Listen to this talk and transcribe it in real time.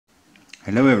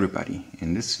Hello everybody,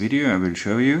 in this video I will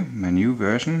show you my new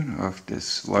version of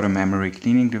this water memory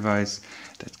cleaning device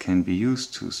that can be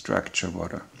used to structure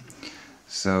water.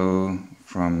 So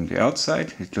from the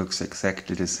outside it looks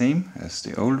exactly the same as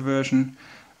the old version,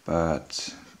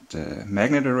 but the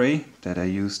magnet array that I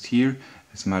used here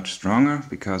is much stronger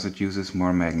because it uses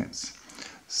more magnets.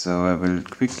 So I will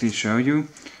quickly show you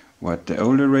what the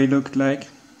old array looked like.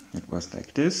 It was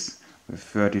like this, with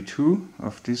 32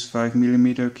 of these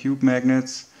 5mm cube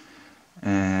magnets,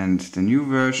 and the new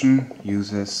version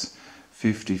uses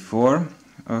 54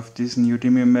 of these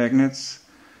neodymium magnets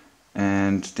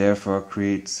and therefore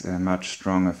creates a much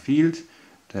stronger field.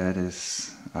 That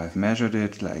is, I've measured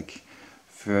it, like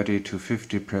 30 to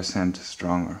 50%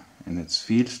 stronger in its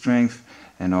field strength,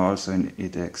 and also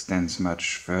it extends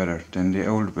much further than the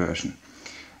old version.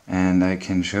 And I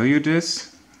can show you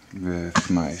this with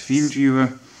my field viewer.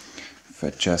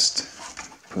 If I just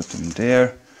put them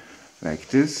there like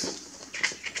this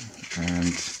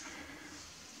and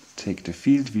take the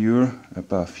field viewer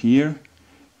above here,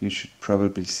 you should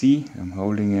probably see I'm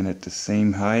holding it at the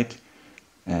same height,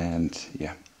 and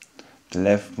yeah, the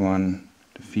left one,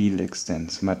 the field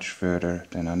extends much further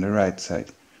than on the right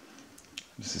side.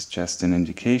 This is just an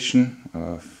indication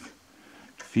of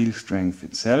the field strength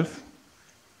itself,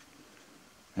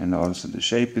 and also the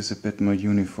shape is a bit more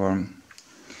uniform.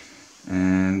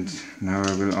 And now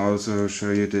I will also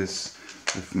show you this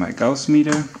with my Gauss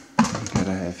meter that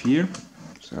I have here.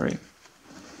 Sorry.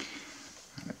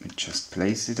 Let me just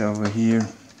place it over here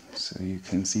so you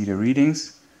can see the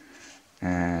readings.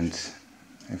 And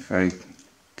if I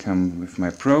come with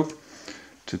my probe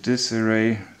to this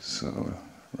array, so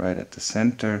right at the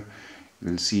center,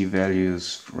 you'll see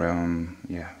values from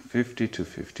 50 to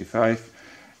 55,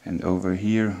 and over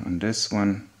here on this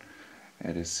one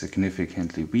it is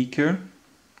significantly weaker.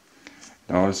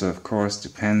 It also of course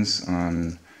depends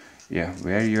on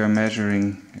where you are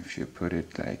measuring. If you put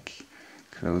it like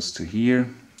close to here,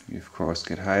 you of course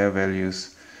get higher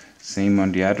values. Same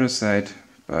on the other side,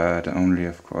 but only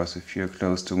of course if you're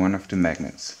close to one of the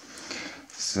magnets.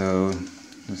 So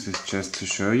this is just to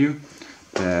show you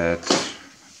that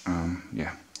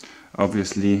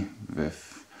obviously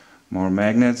with more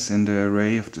magnets in the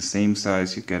array of the same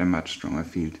size you get a much stronger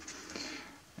field.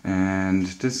 And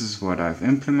this is what I've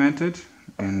implemented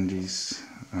in these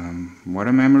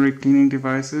water memory cleaning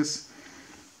devices.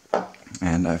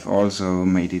 And I've also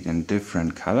made it in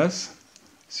different colors.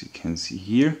 As you can see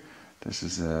here, this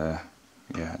is a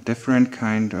different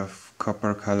kind of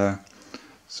copper color.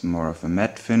 It's more of a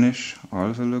matte finish.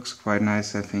 Also looks quite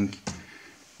nice, I think.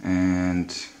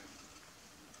 And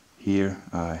here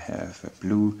I have a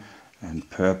blue and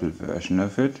purple version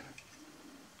of it,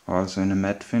 also in a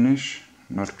matte finish,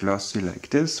 not glossy like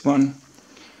this one.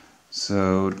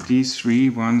 So these three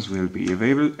ones will be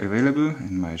available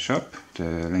in my shop.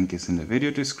 The link is in the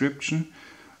video description.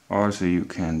 Also you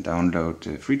can download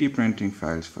the 3D printing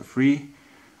files for free.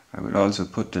 I will also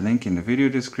put the link in the video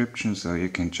description so you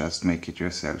can just make it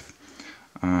yourself.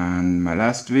 On my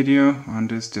last video on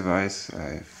this device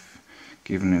I've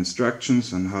given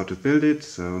instructions on how to build it,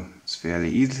 so it's fairly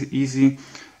easy.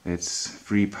 It's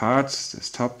 3 parts, this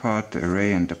top part, the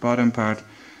array and the bottom part,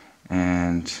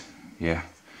 and you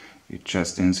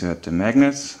just insert the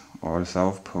magnets, all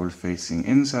south pole facing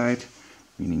inside,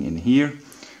 meaning in here,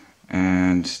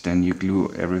 and then you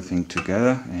glue everything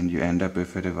together and you end up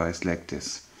with a device like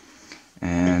this.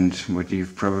 And what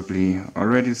you've probably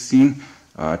already seen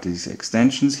are these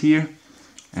extensions here,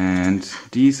 and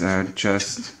these are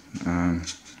just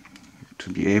to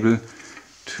be able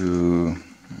to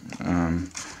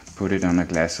put it on a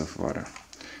glass of water.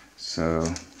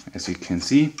 So as you can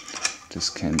see, this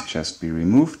can just be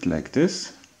removed like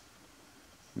this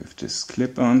with this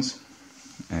clip-ons,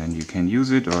 and you can use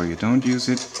it or you don't use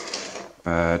it,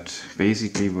 but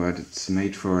basically what it's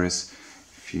made for is,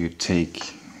 if you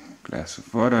take a glass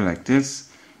of water like this,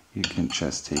 you can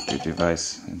just take the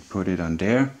device and put it on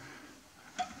there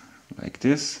like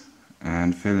this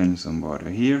and fill in some water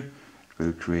here. It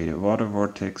will create a water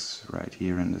vortex right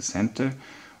here in the center,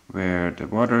 where the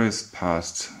water is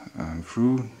passed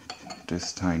through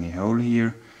this tiny hole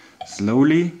here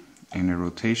slowly in a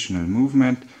rotational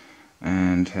movement,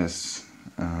 and has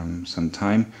some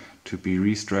time to be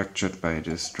restructured by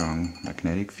the strong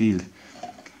magnetic field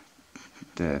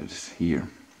that is here.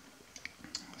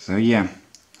 So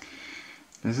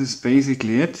this is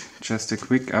basically it. Just a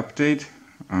quick update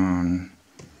on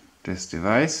this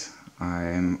device. I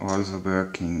am also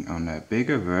working on a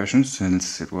bigger version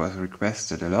since it was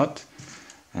requested a lot,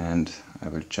 and I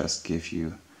will just give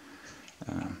you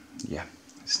a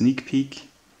sneak peek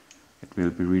It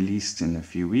will be released in a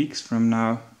few weeks from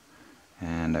now,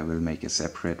 and I will make a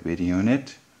separate video on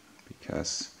it,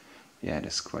 because yeah, it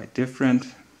is quite different,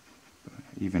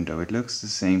 even though it looks the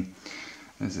same.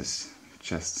 This is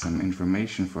just some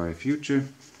information for the future.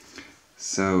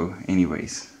 So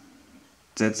anyways,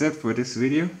 that's it for this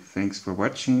video. Thanks for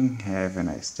watching, have a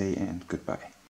nice day and goodbye.